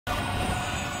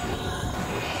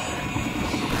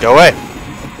Go away.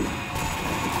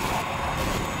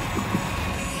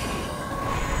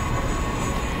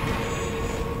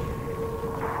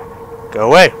 Go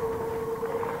away.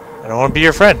 I don't want to be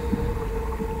your friend.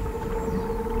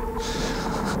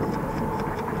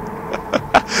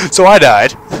 So I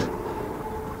died.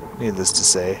 Needless to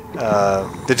say.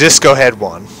 The disco head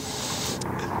won.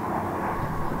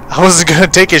 I wasn't gonna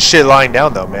take his shit lying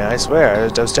down though, man. I swear. I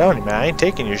was telling you, man. I ain't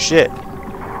taking your shit.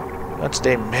 Not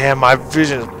today, man. My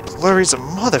vision is blurry as a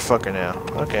motherfucker now.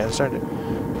 Okay, I'm starting to...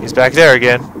 He's back there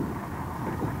again.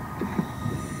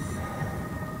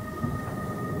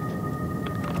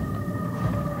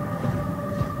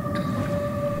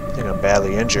 I think I'm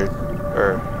badly injured.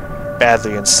 Or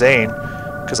badly insane.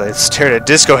 Because I stared at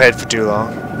Disco Head for too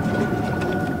long.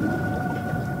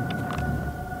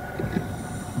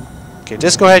 Okay,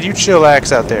 Disco Head, you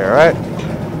chillax out there, alright?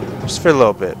 Just for a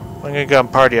little bit. I'm gonna go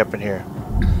and party up in here.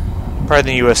 Party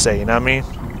in the USA, you know what I mean?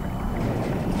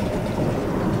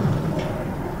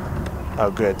 Oh,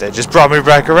 good. They just brought me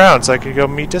back around so I could go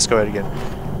meet Disco Head again.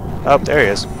 Oh, there he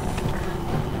is.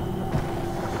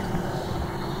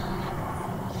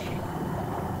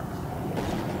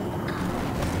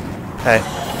 Hey.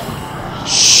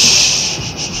 Shh.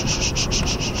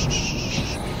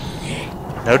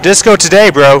 No disco today,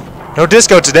 bro. No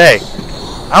disco today.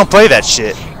 I don't play that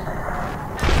shit.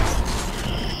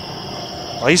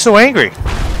 Why are you so angry?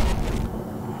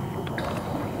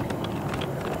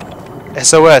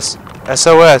 SOS.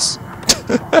 SOS.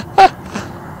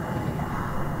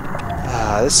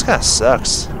 This kind of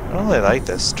sucks. I don't really like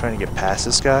this. Trying to get past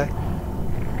this guy.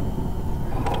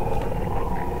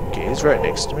 Okay, he's right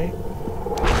next to me.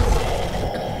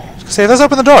 Say, let's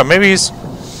open the door. Maybe he's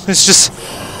just...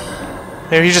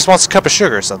 Maybe he just wants a cup of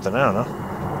sugar or something. I don't know.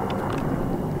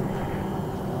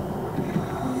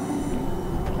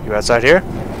 You outside here?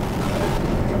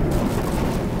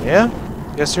 Yeah?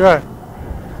 Guess you are.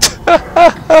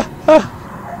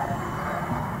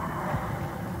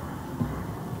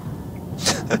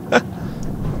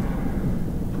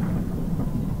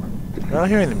 I'm not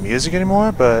hearing the music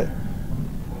anymore, but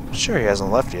I'm sure he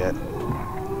hasn't left yet.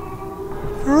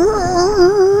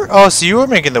 Oh, so you were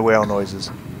making the whale noises.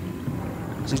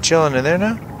 Is he chilling in there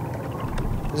now?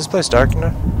 Is this place dark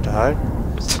enough to hide?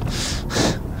 The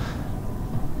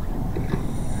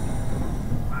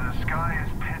sky is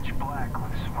pitch black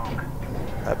with smoke.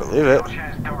 I believe it. The ocean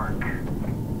is dark.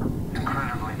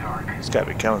 Incredibly dark. He's got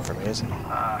to be coming for me, isn't he? In the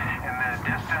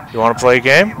distance, You want to play a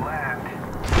game? land.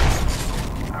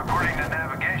 According to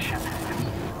navigation, it's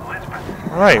Lisbon.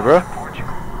 Alright, bro.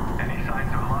 Portugal. Any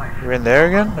signs of life? You're in there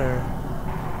again? Or...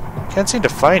 Can't seem to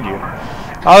find you.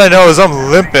 All I know is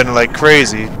I'm limping like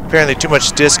crazy. Apparently too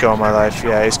much disco in my life.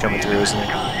 Yeah, he's coming through, isn't he?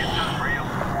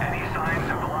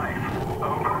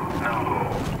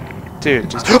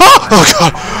 Dude, just... Oh,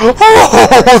 God!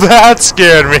 Oh, that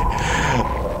scared me!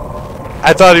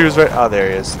 I thought he was right... Oh,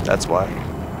 there he is. That's why.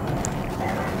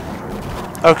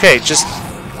 Okay, just...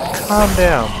 calm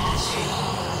down.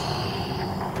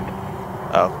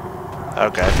 Oh.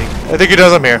 Okay, I think he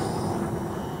knows I'm here.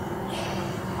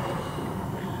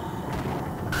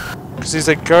 Because he's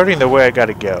like guarding the way I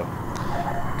gotta go.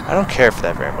 I don't care for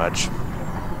that very much.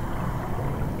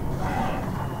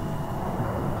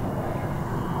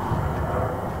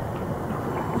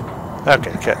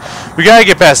 Okay, okay. We gotta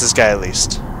get past this guy at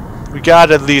least. We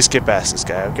gotta at least get past this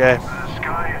guy, okay? The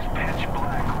sky is pitch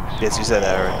black. Yes, you said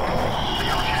that already.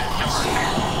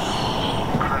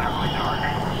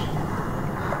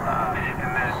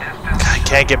 God, I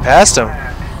can't get past him.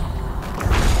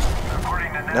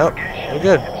 Nope, you're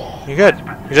good. You're good.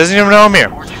 He doesn't even know I'm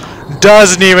here.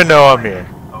 Doesn't even know I'm here.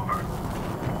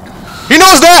 He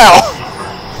knows now!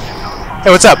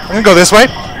 Hey, what's up? I'm gonna go this way.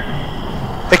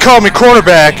 They called me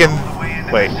quarterback and...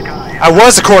 Wait. I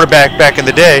was a quarterback back in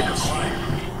the day.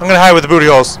 I'm gonna hide with the booty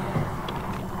holes.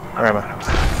 Where am I?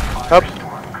 Up.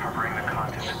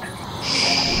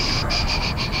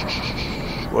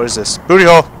 What is this? Booty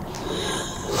hole.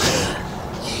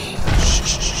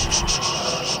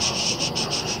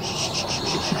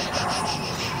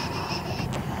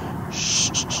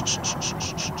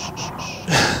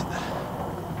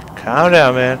 Calm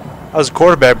down, man. I was a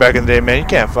quarterback back in the day, man. You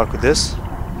can't fuck with this.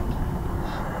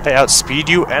 I outspeed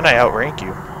you and I outrank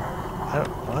you.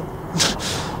 What?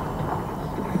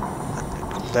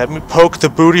 Let me poke the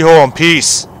booty hole in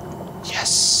peace.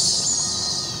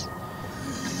 Yes.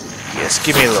 Yes,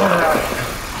 give me a little.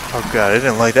 Oh god, I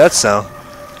didn't like that sound.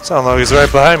 Sounded like he's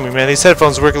right behind me, man. These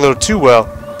headphones work a little too well.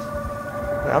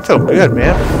 I'm feeling good,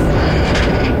 man.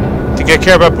 Think I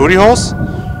care about booty holes?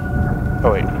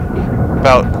 Oh wait.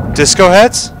 About disco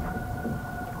heads?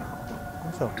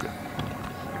 I feel good.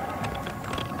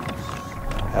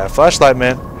 Have a flashlight,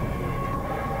 man.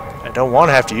 I don't want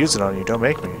to have to use it on you. Don't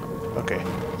make me. Okay.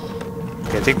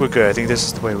 Okay, I think we're good. I think this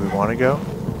is the way we want to go.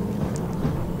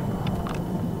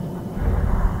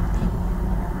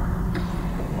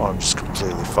 Oh, I'm just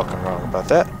completely fucking wrong about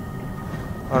that.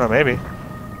 Oh no, maybe.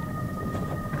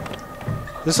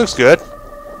 This looks good.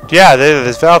 Yeah,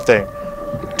 this valve thing.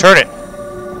 Turn it.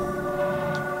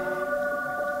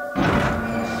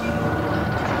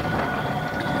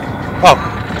 Oh.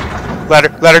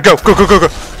 Ladder, go. Go.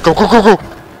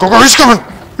 Go, he's coming!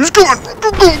 Go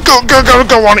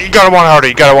on it. You gotta want harder.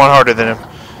 You gotta want harder than him.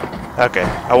 Okay,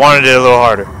 I wanted it a little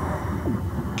harder.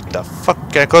 Get the fuck?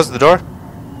 Can I close the door?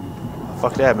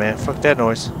 Fuck that, man. Fuck that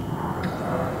noise.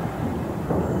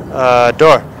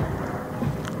 Door.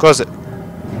 Close it.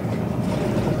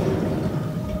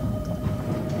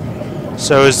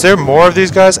 So is there more of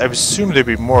these guys? I assume there'd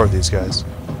be more of these guys.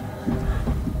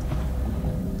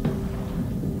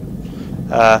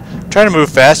 Trying to move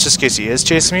fast just in case he is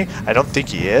chasing me. I don't think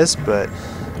he is, but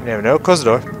you never know. Close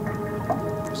the door.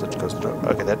 Close the door.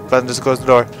 Okay, that button just closed the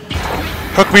door.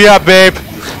 Hook me up, babe.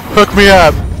 Hook me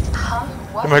up.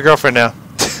 You're my girlfriend now.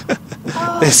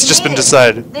 It's just been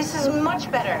decided. This is much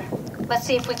better. Let's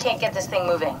see if we can't get this thing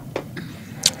moving.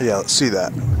 Yeah, let's see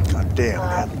that. God damn,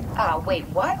 man. Wait,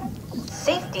 what?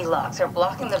 Safety locks are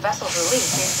blocking the vessel's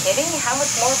release. Are you kidding? How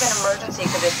much more of an emergency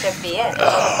could this ship be in? It's on the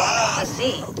bottom of the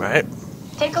sea. Right.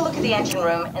 Take a look at the engine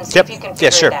room and see if you can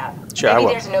figure it out. Sure, Maybe I will.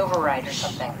 There's an override or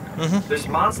something. There's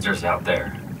monsters out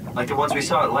there, like the ones we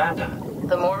saw at Lambda.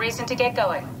 The more reason to get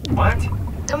going. What?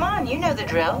 Come on, you know the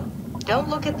drill. Don't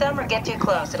look at them or get too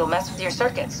close. It'll mess with your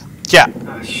circuits. Yeah.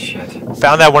 Oh, shit.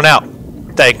 Found that one out.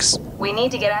 Thanks. We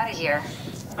need to get out of here.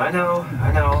 I know.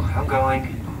 I'm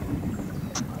going.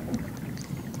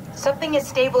 Something is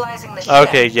stabilizing the ship.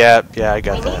 Okay, yeah, I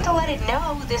got We need that. to let it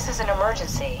know this is an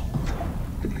emergency.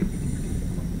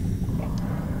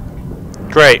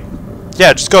 Great.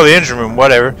 Yeah, just go to the engine room,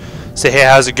 whatever. Say, hey,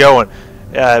 how's it going?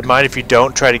 Mind if you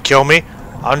don't try to kill me?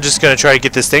 I'm just gonna try to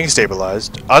get this thing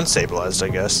stabilized. Unstabilized, I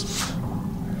guess.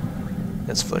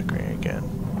 It's flickering again.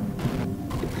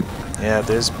 Yeah,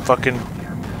 there's fucking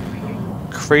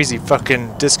crazy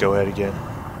fucking disco head again.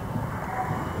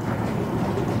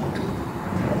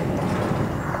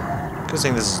 Good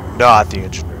thing this is not the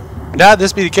engine room. Nah,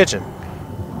 this be the kitchen.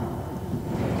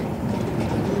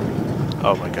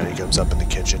 Oh my god, he comes up in the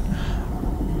kitchen.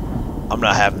 I'm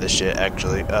not having this shit,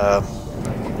 actually.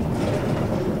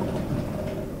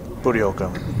 Booty hole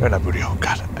coming. Or not booty hole,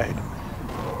 god. I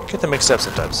get them mixed up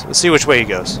sometimes. Let's see which way he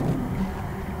goes.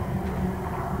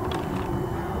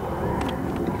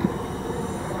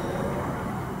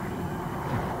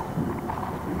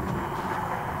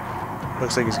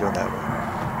 Looks like he's going that way.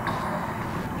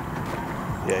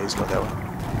 Yeah, he's going that way.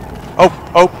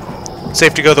 Oh!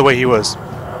 Safe to go the way he was.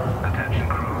 Attention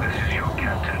crew, this is your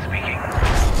captain speaking.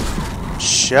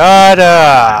 Shut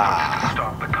up! To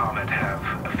stop the comet have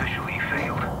officially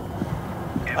failed.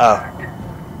 In Oh.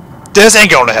 fact, This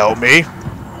ain't gonna help me.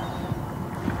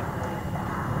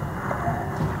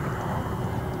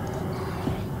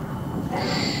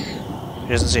 He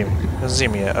doesn't see me. Doesn't see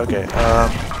me yet. Okay.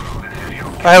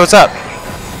 Hi, what's up?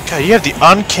 God, you have the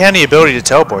uncanny ability to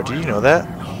teleport. Do you know that?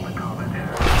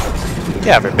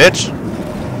 Yeah, bitch.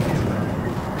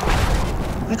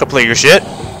 I can play your shit.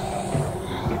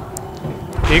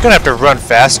 You're gonna have to run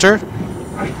faster.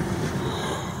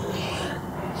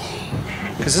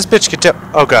 Because this bitch can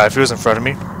oh god, if he was in front of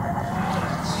me.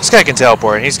 This guy can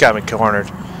teleport and he's got me cornered.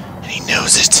 And he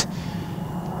knows it. He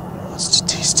wants to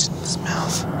taste it in his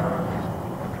mouth.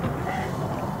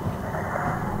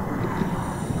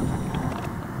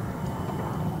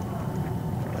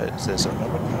 Is this open?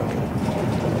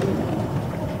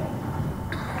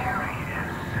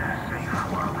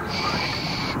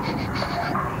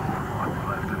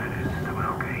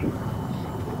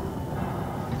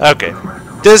 Okay. Okay.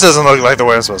 This doesn't look like the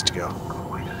way I'm supposed to go.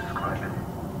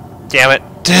 Damn it.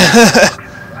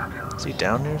 Is he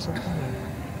down here or something?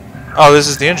 Oh, this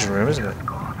is the engine room, isn't it?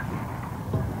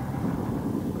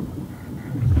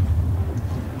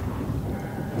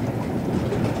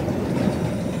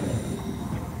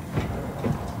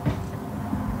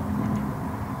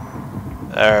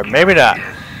 Or maybe not.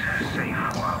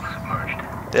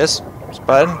 This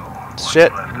button?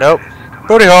 Shit. Nope.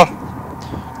 Booty hole.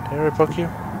 Did I poke you?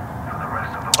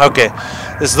 Okay.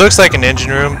 This looks like an engine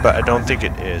room, but I don't think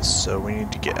it is, so we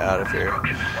need to get out of here.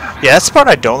 Yeah, that's the part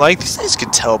I don't like. These things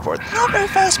can teleport. Not very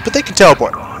fast, but they can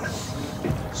teleport.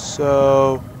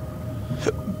 So...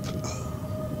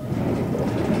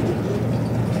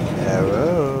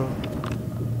 Hello.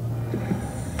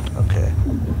 Okay.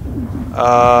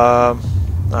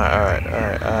 Alright.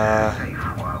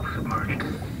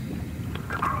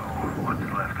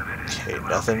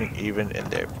 nothing even in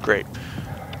there. Great.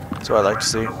 That's what I like to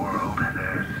see.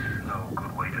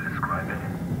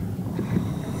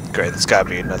 Great, there's gotta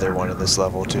be another one in this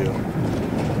level too.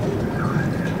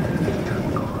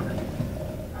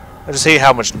 I just hate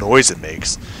how much noise it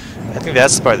makes. I think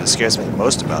that's the part that scares me the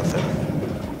most about them.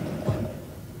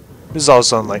 This is all of a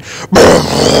sudden like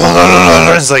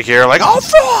it's like you're like, oh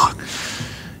fuck!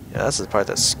 Yeah, that's the part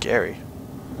that's scary.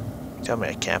 Tell me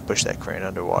I can't push that crane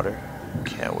underwater.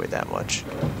 Can't weigh that much.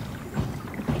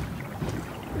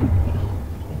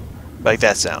 Like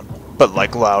that sound, but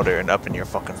like louder and up in your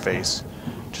fucking face.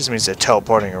 Just means they're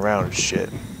teleporting around and shit.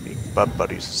 Being butt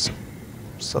buddies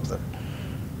or something.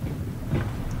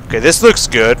 Okay, this looks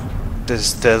good.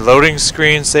 This the loading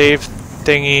screen save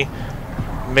thingy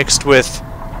mixed with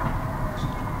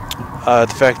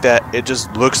the fact that it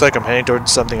just looks like I'm heading towards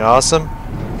something awesome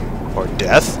or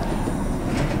death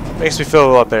makes me feel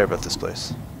a lot better about this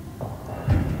place.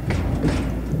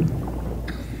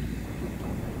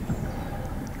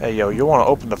 Hey yo, you wanna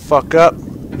open the fuck up?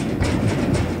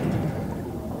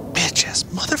 Bitch ass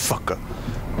motherfucker.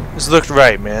 This looked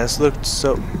right, man. This looked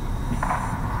so...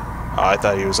 Oh, I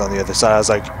thought he was on the other side. I was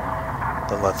like,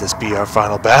 don't let this be our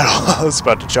final battle. I was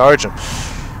about to charge him.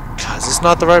 God, is this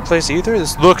not the right place either?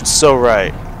 This looked so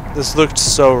right. This looked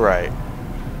so right.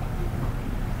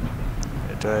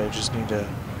 Do I just need to...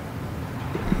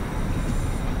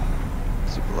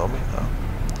 Is he below me? Oh.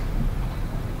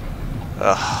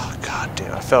 Oh, god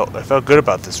damn. I felt good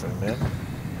about this room, man.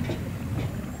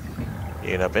 You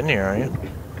ain't up in here, are you?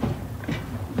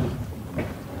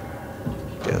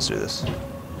 Okay, let's do this.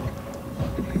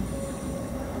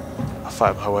 I'll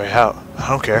find my way out. I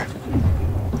don't care.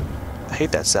 I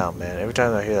hate that sound, man. Every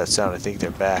time I hear that sound, I think they're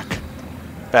back.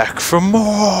 Back for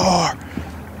more!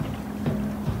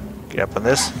 Get up on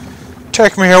this.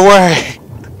 Take me away!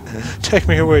 Take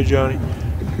me away, Johnny.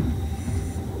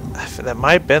 That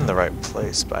might have been the right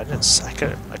place, but I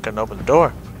couldn't open the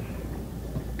door.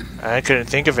 I couldn't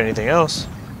think of anything else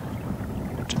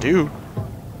to do.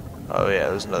 Oh yeah,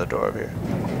 there's another door over here.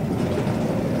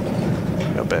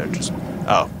 No better, just...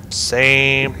 Oh,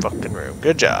 same fucking room.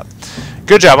 Good job.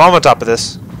 Good job, I'm on top of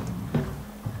this.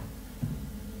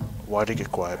 Why'd he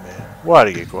get quiet, man? Why'd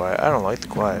he get quiet? I don't like the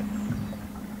quiet.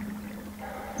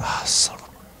 Ah, son of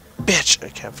a bitch. I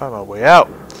can't find my way out.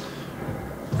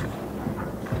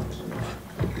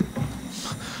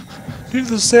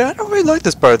 Needless to say, I don't really like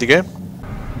this part of the game.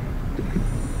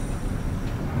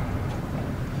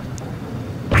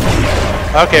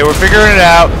 Okay, we're figuring it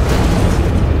out.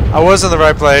 I was in the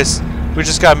right place. We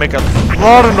just gotta make a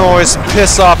lot of noise and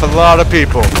piss off a lot of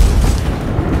people.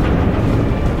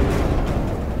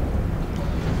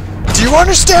 Do you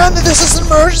understand that this is an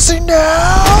emergency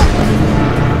now?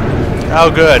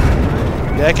 Oh, good.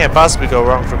 Yeah, that can't possibly go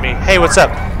wrong for me. Hey, what's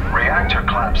up? Reactor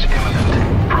collapse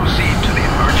imminent. Proceed to the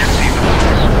emergency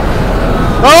vessels.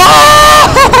 Oh!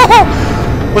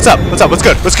 What's up? What's up? What's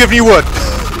good? What's giving you wood?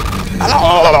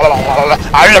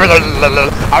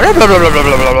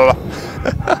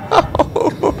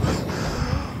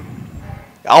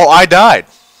 Oh, I died.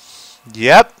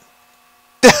 Yep.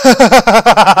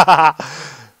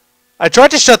 I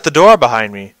tried to shut the door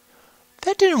behind me.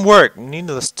 That didn't work,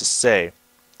 needless to say.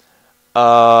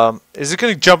 Is it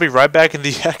going to jump me right back in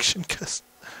the action? Because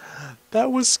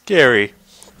that was scary.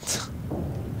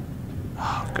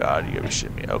 Oh god, you gotta be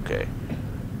shitting me. Okay.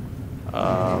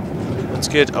 Let's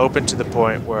get open to the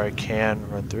point where I can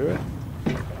run through it.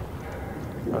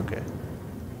 Okay.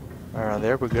 Around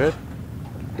there, we're good.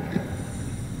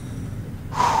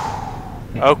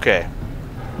 Okay.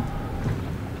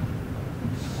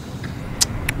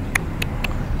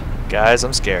 Guys,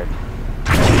 I'm scared.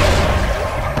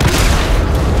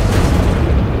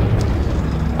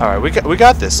 Alright, we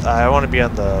got this. I want to be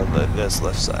on this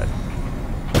left side.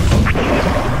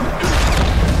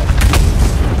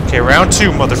 Okay, round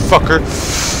 2, motherfucker.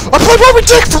 I play Bobby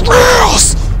Dick for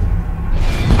reals!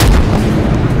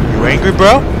 You angry,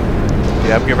 bro?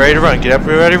 Get up, get ready to run. Get up,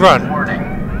 get ready to run. Warning.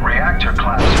 Reactor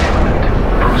collapse imminent.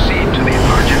 Proceed to the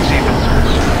emergency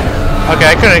vessels. Okay,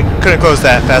 I couldn't close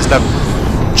that fast enough.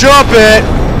 Jump it!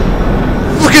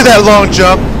 Look at that long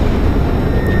jump.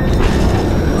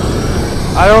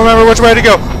 I don't remember which way to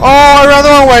go. Oh, I ran the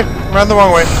wrong way. Ran the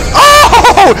wrong way.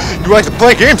 Oh! You like to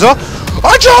play games, huh?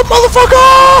 I jump,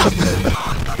 motherfucker!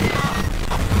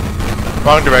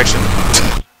 Wrong direction.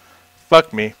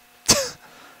 Fuck me.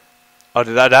 Oh,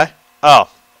 did I die? Oh.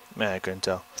 Man, I couldn't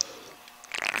tell.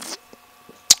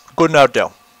 Couldn't out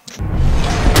tell.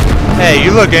 Hey,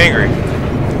 you look angry.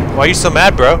 Why are you so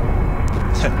mad, bro?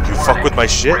 You fuck with my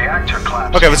shit?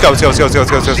 Okay, let's go, let's go, let's go, let's go,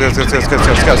 let's go, let's go, let's go, let's go,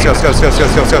 let's go, let's go, let's go, let's go, let's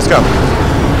go, let's go, let's go.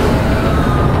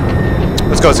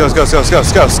 Let's go, let's go, let's go, let's go,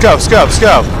 let's go, let's go, let's go, let's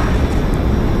go.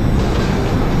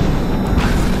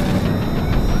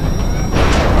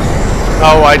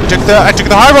 Oh, I took the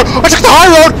high road. I took the high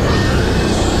road.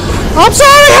 I'm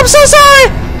sorry. I'm so sorry.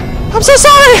 I'm so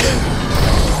sorry.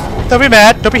 Don't be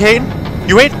mad. Don't be hating.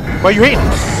 You hate? Why are you hating?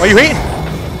 Why are you hating?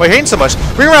 Why are you hating so much?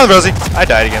 Bring around, Rosie. I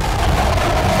died again.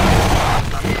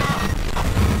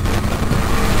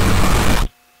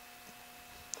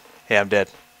 Hey, I'm dead,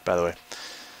 by the way.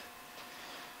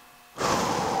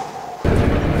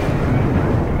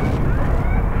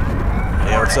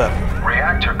 Hey, what's up?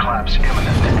 Reactor collapse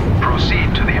imminent.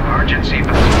 Proceed to the emergency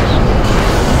vessels.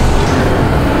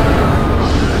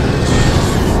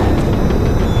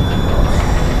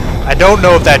 I don't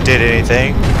know if that did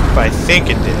anything, but I think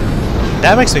it did.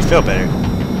 That makes me feel better.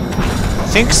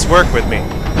 Thinks work with me.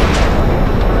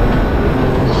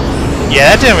 Yeah,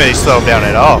 that didn't really slow him down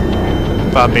at all,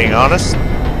 if I'm being honest.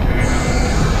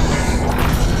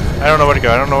 I don't know where to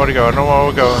go, I don't know where to go, I don't know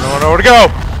where to go, I don't know where to go!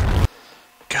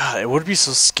 God, it would be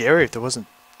so scary if there wasn't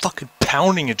fucking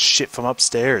pounding and shit from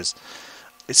upstairs.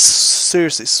 It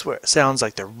seriously sounds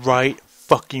like they're right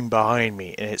fucking behind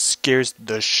me, and it scares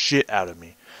the shit out of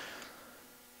me.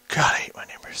 God, I hate my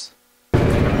neighbors.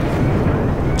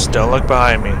 Just don't look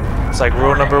behind me. It's like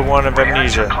rule number 1 of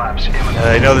amnesia. And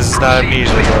I know this is not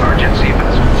amnesia, but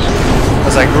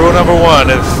it's like rule number 1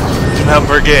 of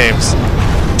number games.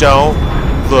 Don't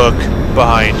look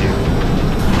behind you.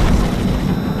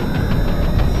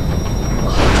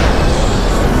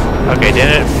 Okay,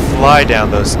 didn't fly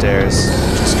down those stairs,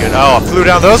 which is good. Oh, I flew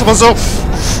down those ones, so...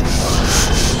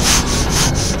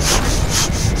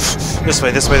 This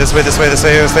way, this way, this way, this way, this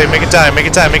way, this way. Make it time, make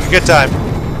it time, make a good time.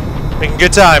 Making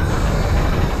good time.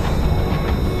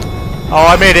 Oh,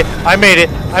 I made it, I made it,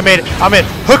 I made it. I'm in.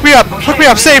 Hook me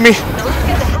up, save me. Now let's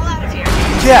get the hell out of here.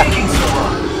 Yeah. I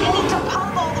need to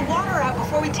pump all the water out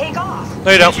before we take off.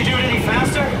 No, you don't. Can't you do it any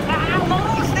faster? I'm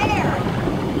almost there.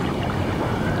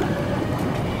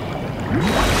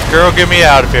 Girl, get me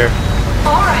out of here.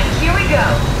 All right, here we go.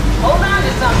 Hold on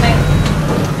to something.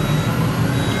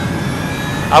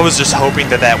 I was just hoping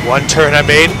that that one turn I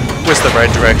made was the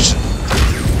right direction.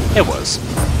 It was.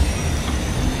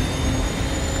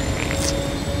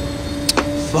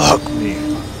 Fuck me.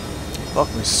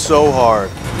 Fuck me so hard.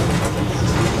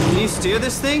 Can you steer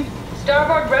this thing?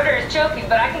 Starboard rudder is choking,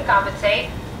 but I can compensate.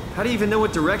 How do you even know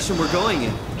what direction we're going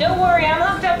in? Don't worry, I'm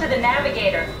hooked up to the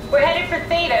navigator. We're headed for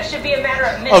Theta. Should be a matter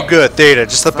of minutes. Oh good, Theta.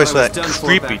 Just the place Thought I for that was done for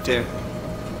creepy back dude. there.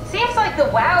 Seems like the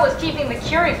WOW is keeping the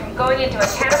Curie from going into a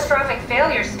catastrophic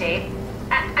failure state.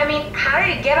 I mean, how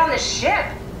did it get on the ship?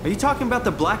 Are you talking about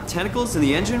the black tentacles in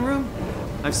the engine room?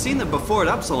 I've seen them before at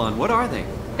Upsilon. What are they?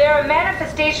 They're a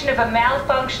manifestation of a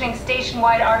malfunctioning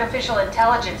station-wide artificial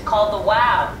intelligence called the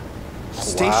WOW.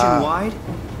 Station-wide?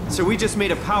 So we just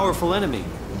made a powerful enemy.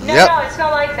 No, Yep. no, it's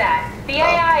not like that. The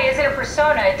AI isn't a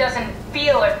persona. It doesn't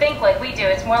feel or think like we do.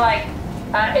 It's more like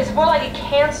a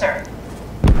cancer.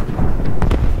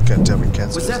 Can't tell me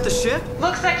cancer. Was that the ship?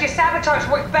 Looks like your sabotage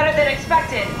worked better than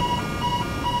expected.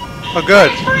 Oh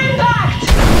good. Brace for impact!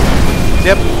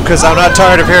 Yep, because I'm not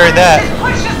tired of hearing that. Just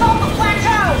push us off the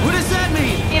plateau! What does that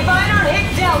mean? If I don't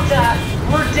hit Delta,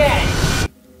 we're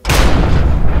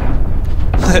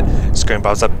dead. Screen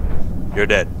pops up. You're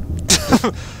dead.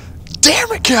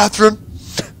 Damn it, Catherine!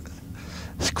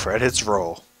 The credits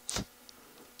roll.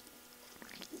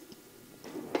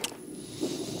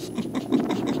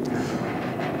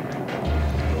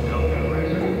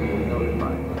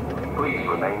 Please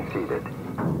remain seated.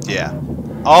 Yeah,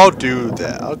 I'll do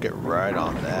that. I'll get right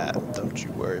on that. Don't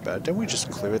you worry about it. Didn't we just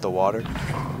clear the water?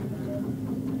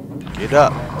 Get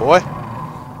up, boy.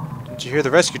 Did you hear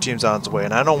the rescue team's on its way?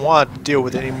 And I don't want to deal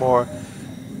with any more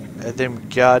of them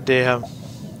goddamn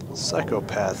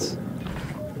psychopaths.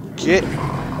 Get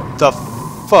the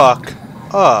fuck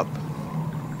up.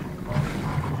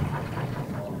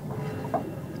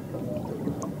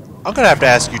 I'm gonna have to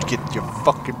ask you to get your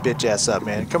fucking bitch ass up,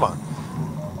 man. Come on.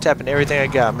 Tapping everything I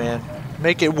got, man.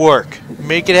 Make it work.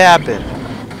 Make it happen.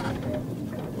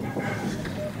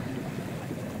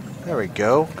 There we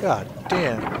go. God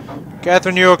damn.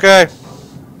 Catherine, you okay?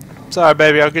 Sorry,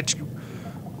 baby. I'll get you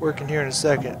working here in a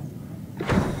second.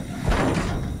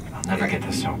 I'll never get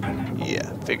this open.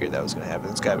 Yeah, figured that was gonna happen.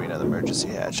 There's gotta be another emergency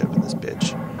hatch up in this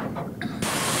bitch.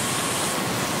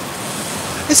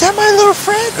 Is that my little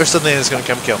friend? Or something that's gonna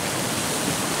come kill me.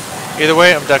 Either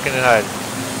way, I'm ducking and hiding.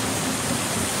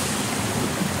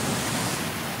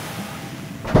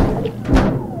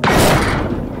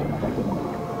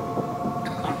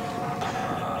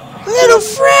 Little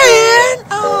friend!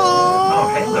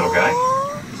 Oh, hey, little guy.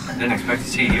 Didn't expect to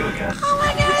see you again. Oh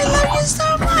my god, I love you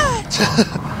so much!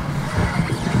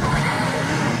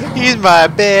 He's my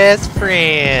best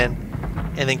friend.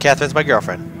 And then Catherine's my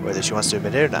girlfriend, whether she wants to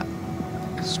admit it or not.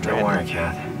 Don't worry,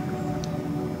 Kath.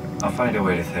 I'll find a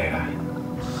way to Theta.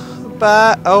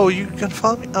 Bye. Oh, you can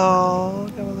follow me? Oh,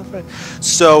 got another friend.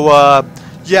 So,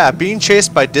 yeah, being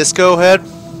chased by Disco Head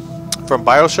from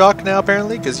Bioshock now,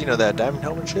 apparently, because, you know, that diamond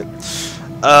helmet shit.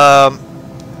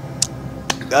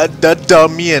 That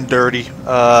done me and dirty.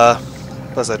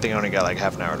 Plus, I think I only got like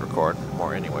half an hour to record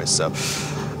more anyway, so.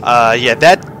 Yeah,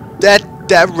 that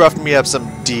roughed me up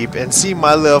some deep, and seeing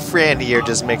my little friend here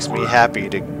just makes me happy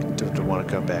to want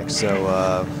to come back.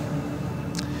 So,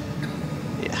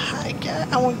 yeah, hi, guy.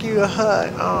 I want to give you a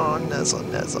hug. Oh,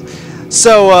 nuzzle.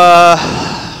 So,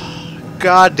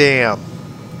 goddamn.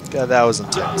 God, that was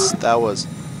intense. That was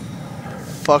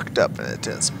fucked up and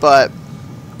intense, but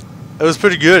it was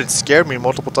pretty good. It scared me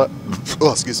multiple times.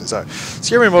 Oh, excuse me, sorry.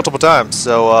 Scared me multiple times.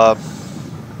 So,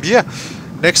 yeah.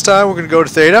 Next time we're going to go to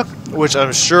Theta, which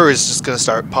I'm sure is just going to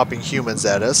start popping humans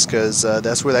at us, because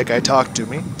that's where that guy talked to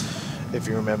me. If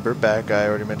you remember back, I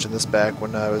already mentioned this back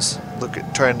when I was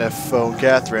trying to phone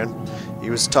Catherine. He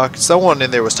was talking, someone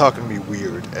in there was talking to me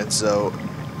weird, and so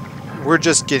we're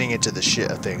just getting into the shit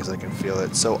of things. I can feel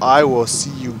it. So I will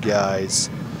see you guys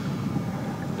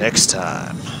next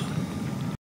time.